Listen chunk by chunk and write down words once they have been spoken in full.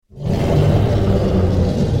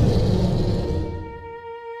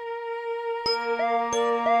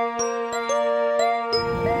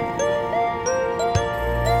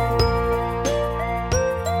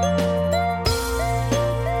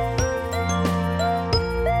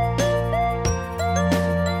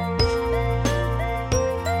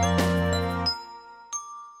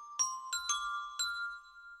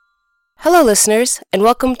Hello, listeners, and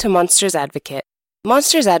welcome to Monsters Advocate.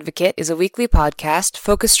 Monsters Advocate is a weekly podcast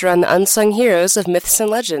focused around the unsung heroes of myths and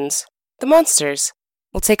legends, the monsters.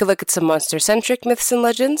 We'll take a look at some monster-centric myths and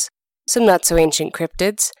legends, some not-so-ancient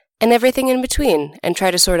cryptids, and everything in between, and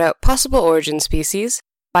try to sort out possible origin species,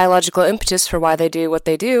 biological impetus for why they do what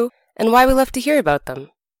they do, and why we love to hear about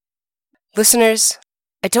them. Listeners,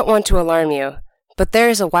 I don't want to alarm you, but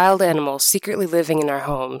there is a wild animal secretly living in our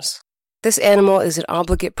homes. This animal is an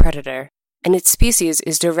obligate predator, and its species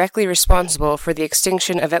is directly responsible for the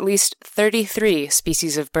extinction of at least 33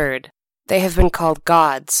 species of bird. They have been called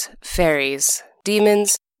gods, fairies,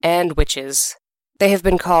 demons, and witches. They have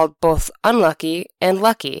been called both unlucky and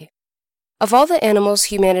lucky. Of all the animals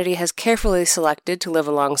humanity has carefully selected to live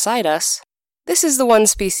alongside us, this is the one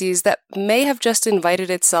species that may have just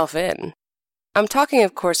invited itself in. I'm talking,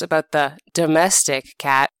 of course, about the domestic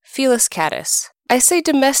cat, Felis catus. I say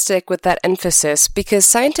domestic with that emphasis because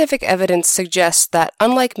scientific evidence suggests that,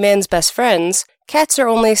 unlike man's best friends, cats are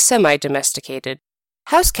only semi-domesticated.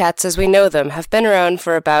 House cats, as we know them, have been around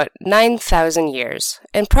for about 9,000 years,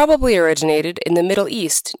 and probably originated in the Middle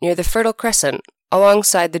East near the Fertile Crescent,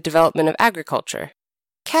 alongside the development of agriculture.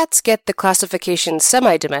 Cats get the classification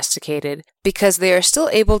semi-domesticated because they are still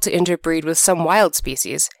able to interbreed with some wild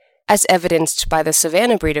species, as evidenced by the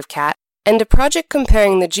savanna breed of cat, and a project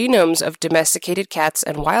comparing the genomes of domesticated cats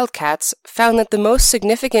and wild cats found that the most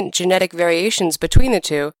significant genetic variations between the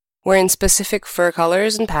two were in specific fur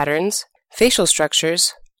colors and patterns, facial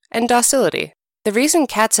structures, and docility. The reason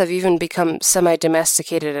cats have even become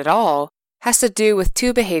semi-domesticated at all has to do with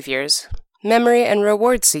two behaviors, memory and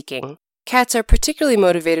reward seeking. Cats are particularly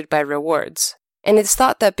motivated by rewards, and it's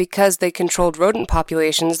thought that because they controlled rodent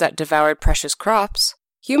populations that devoured precious crops,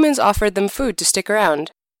 humans offered them food to stick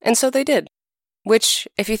around. And so they did, which,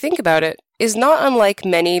 if you think about it, is not unlike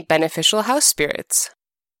many beneficial house spirits.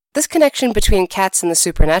 This connection between cats and the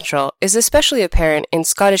supernatural is especially apparent in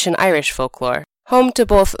Scottish and Irish folklore, home to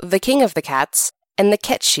both the king of the cats and the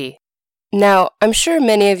Ketshi. Now, I'm sure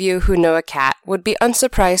many of you who know a cat would be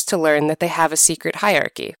unsurprised to learn that they have a secret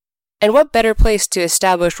hierarchy. And what better place to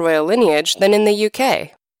establish royal lineage than in the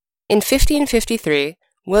UK? In 1553,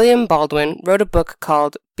 William Baldwin wrote a book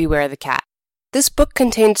called Beware the Cat. This book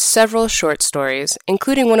contained several short stories,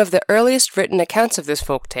 including one of the earliest written accounts of this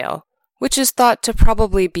folktale, which is thought to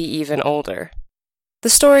probably be even older. The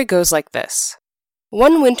story goes like this.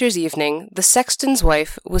 One winter's evening, the sexton's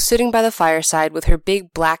wife was sitting by the fireside with her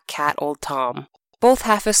big black cat, Old Tom, both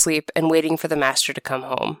half asleep and waiting for the master to come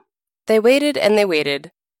home. They waited and they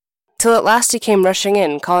waited, till at last he came rushing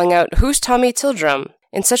in, calling out, "Who's Tommy Tildrum?"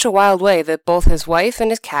 in such a wild way that both his wife and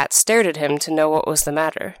his cat stared at him to know what was the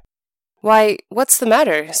matter. "Why, what's the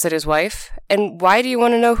matter?" said his wife, "and why do you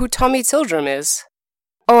want to know who Tommy Tildrum is?"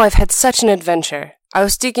 "Oh, I've had such an adventure. I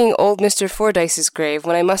was digging old Mr. Fordyce's grave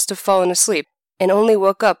when I must have fallen asleep, and only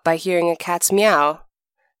woke up by hearing a cat's meow."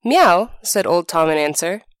 "Meow?" said Old Tom in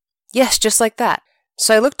answer. "Yes, just like that.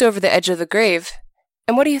 So I looked over the edge of the grave,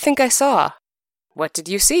 and what do you think I saw?" "What did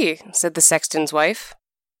you see?" said the sexton's wife.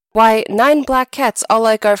 "Why, 9 black cats all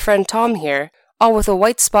like our friend Tom here, all with a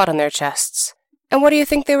white spot on their chests. And what do you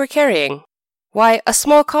think they were carrying? Why, a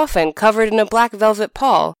small coffin covered in a black velvet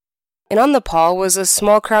pall, and on the pall was a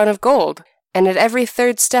small crown of gold, and at every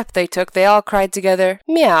third step they took they all cried together,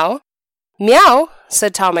 'Meow!'" "Meow?"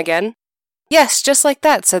 said Tom again. "Yes, just like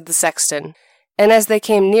that," said the sexton, "and as they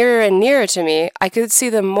came nearer and nearer to me, I could see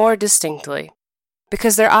them more distinctly,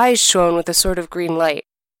 because their eyes shone with a sort of green light.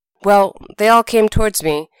 Well, they all came towards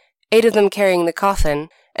me, 8 of them carrying the coffin,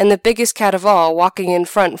 and the biggest cat of all walking in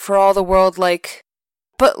front for all the world like...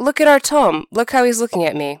 But look at our Tom, look how he's looking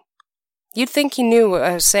at me." You'd think he knew what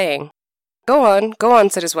I was saying. Go on,"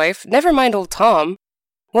 said his wife. "Never mind old Tom."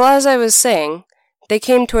 "Well, as I was saying, they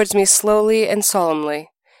came towards me slowly and solemnly,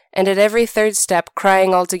 and at every third step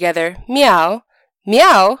crying all together, 'Meow!'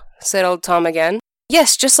 'Meow!' said old Tom again.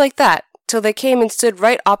 "Yes, just like that, till they came and stood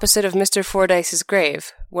right opposite of Mr. Fordyce's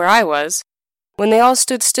grave, where I was, when they all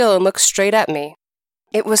stood still and looked straight at me.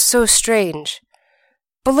 It was so strange.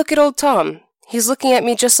 But look at old Tom. He's looking at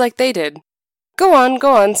me just like they did." Go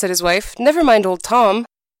on," said his wife. "Never mind old Tom."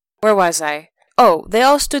 Where was I? Oh, they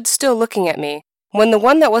all stood still looking at me, when the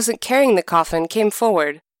one that wasn't carrying the coffin came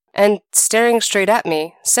forward, and, staring straight at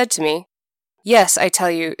me, said to me, yes, I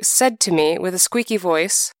tell you, said to me with a squeaky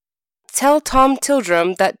voice, "Tell Tom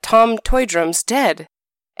Tildrum that Tom Toydrum's dead."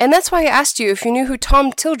 And that's why I asked you if you knew who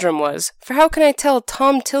Tom Tildrum was, for how can I tell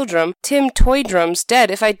Tom Tildrum Tim Toydrum's dead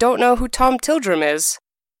if I don't know who Tom Tildrum is?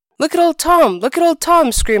 Look at old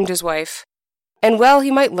Tom, screamed his wife. And well he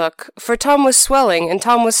might look, for Tom was swelling and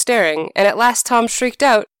Tom was staring, and at last Tom shrieked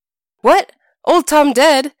out, "What? Old Tom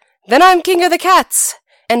dead? "Then I'm king of the cats!"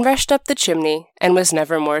 and rushed up the chimney and was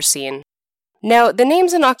never more seen. Now, the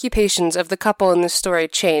names and occupations of the couple in this story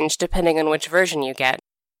change depending on which version you get,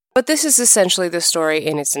 but this is essentially the story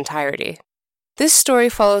in its entirety. This story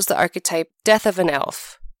follows the archetype Death of an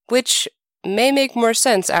Elf, which may make more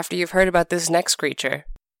sense after you've heard about this next creature.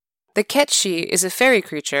 The Ketshi is a fairy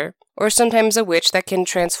creature, or sometimes a witch that can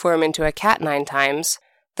transform into a cat 9 times,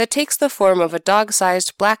 that takes the form of a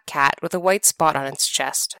dog-sized black cat with a white spot on its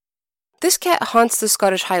chest. This cat haunts the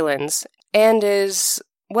Scottish Highlands, and is,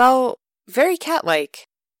 well, very cat-like.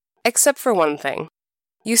 Except for one thing.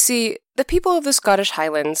 You see, the people of the Scottish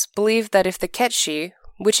Highlands believe that if the Ketshi,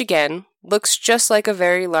 which again, looks just like a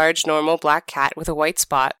very large normal black cat with a white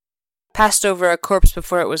spot, passed over a corpse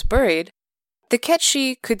before it was buried, the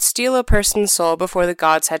Ketshi could steal a person's soul before the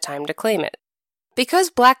gods had time to claim it.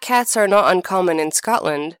 Because black cats are not uncommon in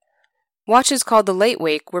Scotland, watches called the Late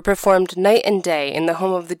Wake were performed night and day in the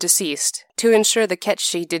home of the deceased to ensure the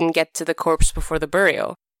Ketshi didn't get to the corpse before the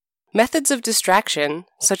burial. Methods of distraction,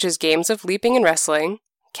 such as games of leaping and wrestling,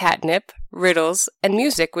 catnip, riddles, and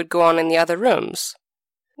music would go on in the other rooms,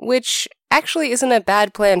 which actually isn't a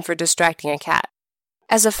bad plan for distracting a cat.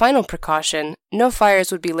 As a final precaution, no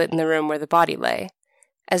fires would be lit in the room where the body lay,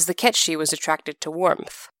 as the Ketshi was attracted to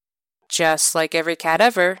warmth. Just like every cat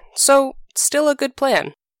ever, so still a good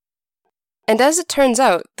plan. And as it turns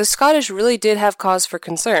out, the Scottish really did have cause for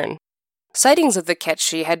concern. Sightings of the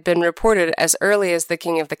Ketshi had been reported as early as the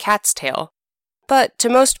King of the Cat's tale, but to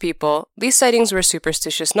most people, these sightings were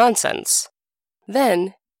superstitious nonsense.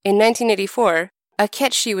 Then, in 1984, a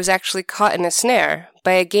Ketshi was actually caught in a snare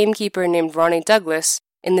by a gamekeeper named Ronnie Douglas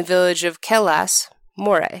in the village of Kellas,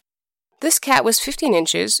 Moray. This cat was 15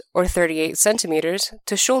 inches, or 38 centimeters,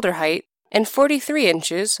 to shoulder height, and 43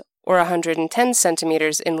 inches, or 110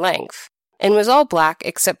 centimeters in length, and was all black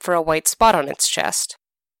except for a white spot on its chest.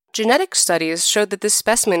 Genetic studies showed that this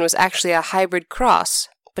specimen was actually a hybrid cross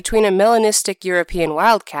between a melanistic European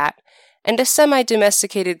wildcat and a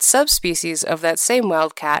semi-domesticated subspecies of that same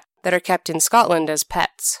wildcat that are kept in Scotland as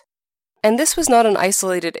pets. And this was not an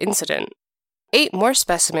isolated incident. 8 more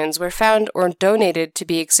specimens were found or donated to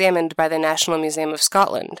be examined by the National Museum of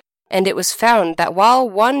Scotland, and it was found that while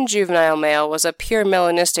one juvenile male was a pure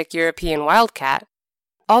melanistic European wildcat,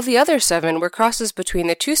 all the other 7 were crosses between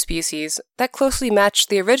the 2 species that closely matched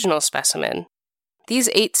the original specimen. These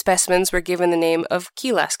 8 specimens were given the name of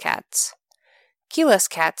Keelas cats. Keelas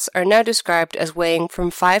cats are now described as weighing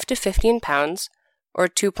from 5 to 15 pounds, or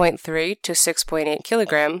 2.3 to 6.8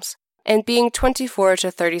 kilograms, and being 24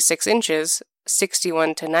 to 36 inches,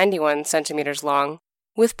 61 to 91 centimeters long,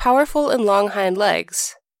 with powerful and long hind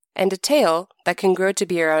legs, and a tail that can grow to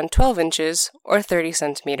be around 12 inches, or 30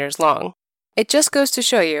 centimeters long. It just goes to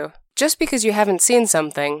show you, just because you haven't seen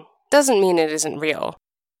something, doesn't mean it isn't real.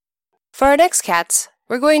 For our next cats,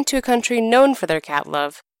 we're going to a country known for their cat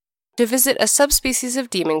love, to visit a subspecies of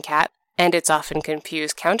demon cat, and its often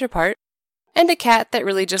confused counterpart, and a cat that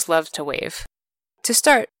really just loves to wave. To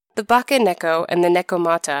start, the Baka Neko and the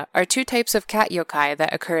Nekomata are 2 types of cat yokai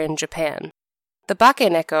that occur in Japan. The Baka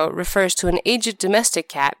Neko refers to an aged domestic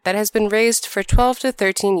cat that has been raised for 12 to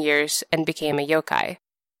 13 years and became a yokai.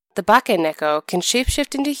 The Baka Neko can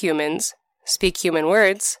shapeshift into humans, speak human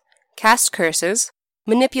words, cast curses,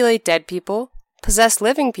 manipulate dead people, possess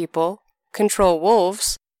living people, control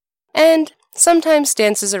wolves, and sometimes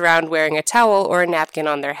dances around wearing a towel or a napkin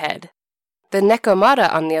on their head. The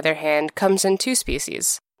Nekomata, on the other hand, comes in 2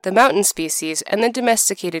 species, the mountain species and the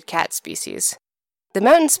domesticated cat species. The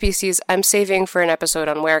mountain species I'm saving for an episode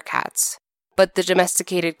on werecats, but the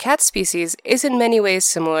domesticated cat species is in many ways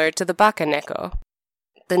similar to the Baka Neko.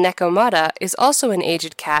 The Nekomata is also an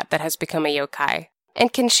aged cat that has become a yokai,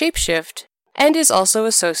 and can shapeshift, and is also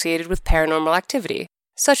associated with paranormal activity,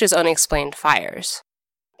 such as unexplained fires.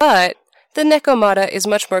 But the Nekomata is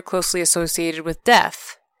much more closely associated with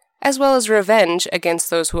death, as well as revenge against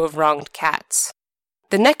those who have wronged cats.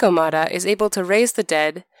 The Nekomata is able to raise the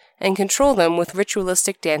dead and control them with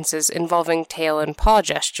ritualistic dances involving tail and paw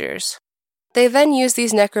gestures. They then use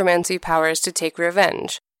these necromancy powers to take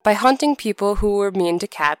revenge, by haunting people who were mean to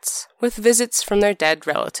cats with visits from their dead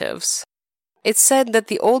relatives. It's said that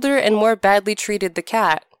the older and more badly treated the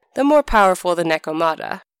cat, the more powerful the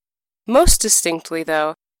Nekomata. Most distinctly,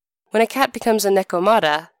 though, when a cat becomes a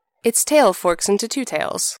Nekomata, its tail forks into 2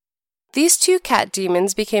 tails. These 2 cat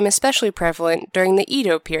demons became especially prevalent during the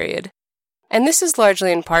Edo period, and this is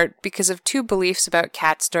largely in part because of 2 beliefs about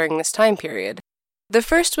cats during this time period. The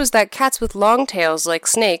first was that cats with long tails like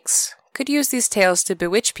snakes could use these tails to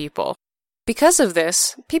bewitch people. Because of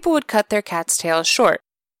this, people would cut their cat's tails short,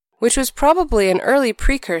 which was probably an early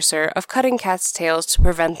precursor of cutting cats' tails to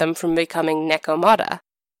prevent them from becoming nekomata,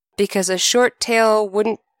 because a short tail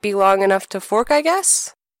wouldn't be long enough to fork, I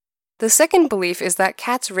guess? The second belief is that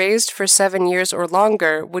cats raised for 7 years or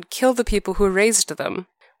longer would kill the people who raised them,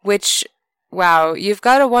 which, wow, you've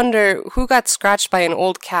got to wonder who got scratched by an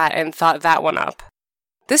old cat and thought that one up.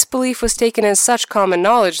 This belief was taken as such common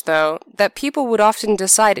knowledge, though, that people would often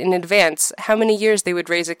decide in advance how many years they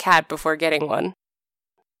would raise a cat before getting one.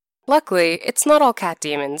 Luckily, it's not all cat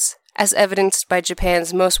demons, as evidenced by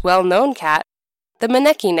Japan's most well-known cat, the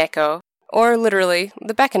Maneki Neko, or literally,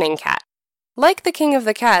 the beckoning cat. Like the king of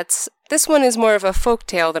the cats, this one is more of a folk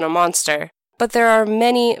tale than a monster, but there are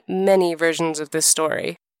many, many versions of this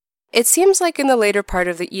story. It seems like in the later part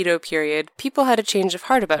of the Edo period, people had a change of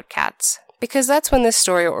heart about cats, because that's when this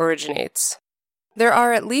story originates. There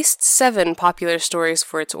are at least 7 popular stories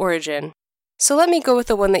for its origin, so let me go with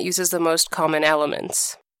the one that uses the most common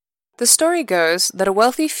elements. The story goes that a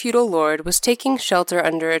wealthy feudal lord was taking shelter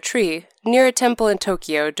under a tree near a temple in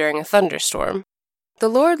Tokyo during a thunderstorm. The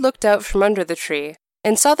lord looked out from under the tree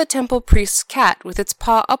and saw the temple priest's cat with its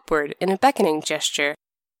paw upward in a beckoning gesture,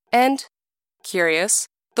 and, curious,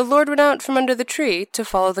 the lord went out from under the tree to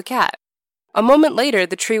follow the cat. A moment later,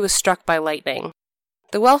 the tree was struck by lightning.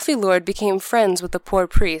 The wealthy lord became friends with the poor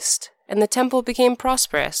priest, and the temple became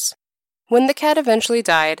prosperous. When the cat eventually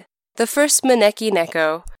died, the first Maneki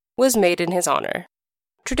Neko was made in his honor.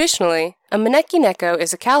 Traditionally, a Maneki Neko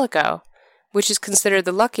is a calico, which is considered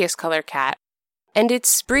the luckiest color cat, and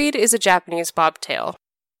its breed is a Japanese bobtail.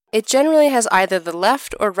 It generally has either the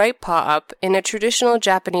left or right paw up in a traditional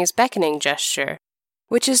Japanese beckoning gesture,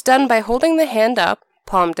 which is done by holding the hand up,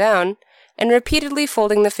 palm down, and repeatedly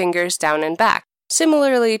folding the fingers down and back,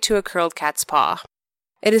 similarly to a curled cat's paw.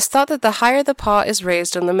 It is thought that the higher the paw is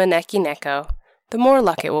raised on the Maneki Neko, the more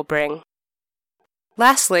luck it will bring.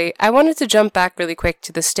 Lastly, I wanted to jump back really quick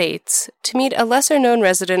to the States to meet a lesser-known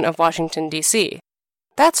resident of Washington, D.C.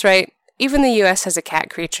 That's right, even the U.S. has a cat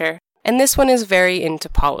creature, and this one is very into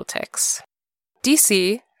politics.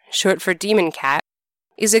 D.C., short for Demon Cat,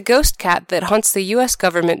 is a ghost cat that haunts the U.S.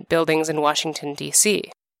 government buildings in Washington,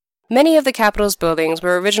 D.C. Many of the Capitol's buildings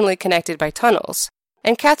were originally connected by tunnels,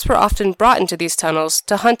 and cats were often brought into these tunnels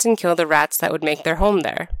to hunt and kill the rats that would make their home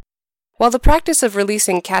there. While the practice of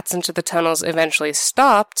releasing cats into the tunnels eventually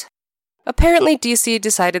stopped, apparently DC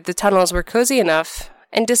decided the tunnels were cozy enough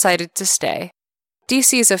and decided to stay.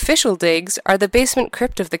 DC's official digs are the basement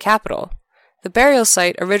crypt of the Capitol, the burial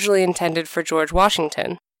site originally intended for George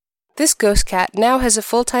Washington. This ghost cat now has a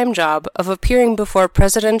full-time job of appearing before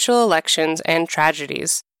presidential elections and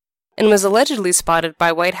tragedies, and was allegedly spotted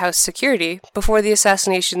by White House security before the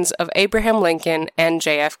assassinations of Abraham Lincoln and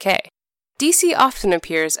JFK. DC often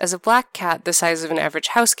appears as a black cat the size of an average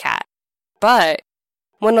house cat, but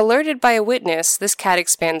when alerted by a witness, this cat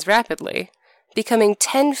expands rapidly, becoming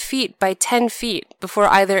 10 feet by 10 feet before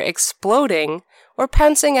either exploding or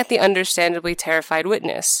pouncing at the understandably terrified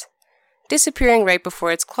witness, disappearing right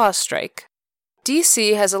before its claws strike.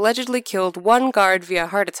 DC has allegedly killed 1 guard via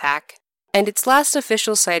heart attack, and its last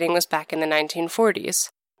official sighting was back in the 1940s,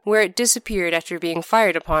 where it disappeared after being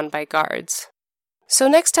fired upon by guards. So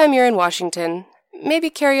next time you're in Washington, maybe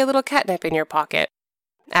carry a little catnip in your pocket.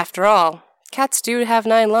 After all, cats do have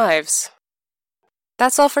 9 lives.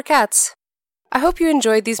 That's all for cats. I hope you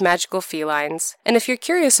enjoyed these magical felines, and if you're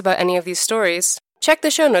curious about any of these stories, check the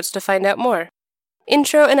show notes to find out more.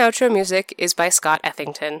 Intro and outro music is by Scott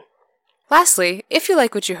Ethington. Lastly, if you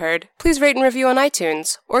like what you heard, please rate and review on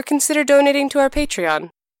iTunes, or consider donating to our Patreon.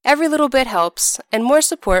 Every little bit helps, and more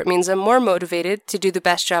support means I'm more motivated to do the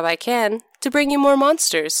best job I can to bring you more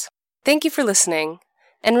monsters. Thank you for listening,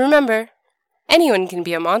 and remember, anyone can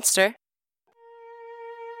be a monster.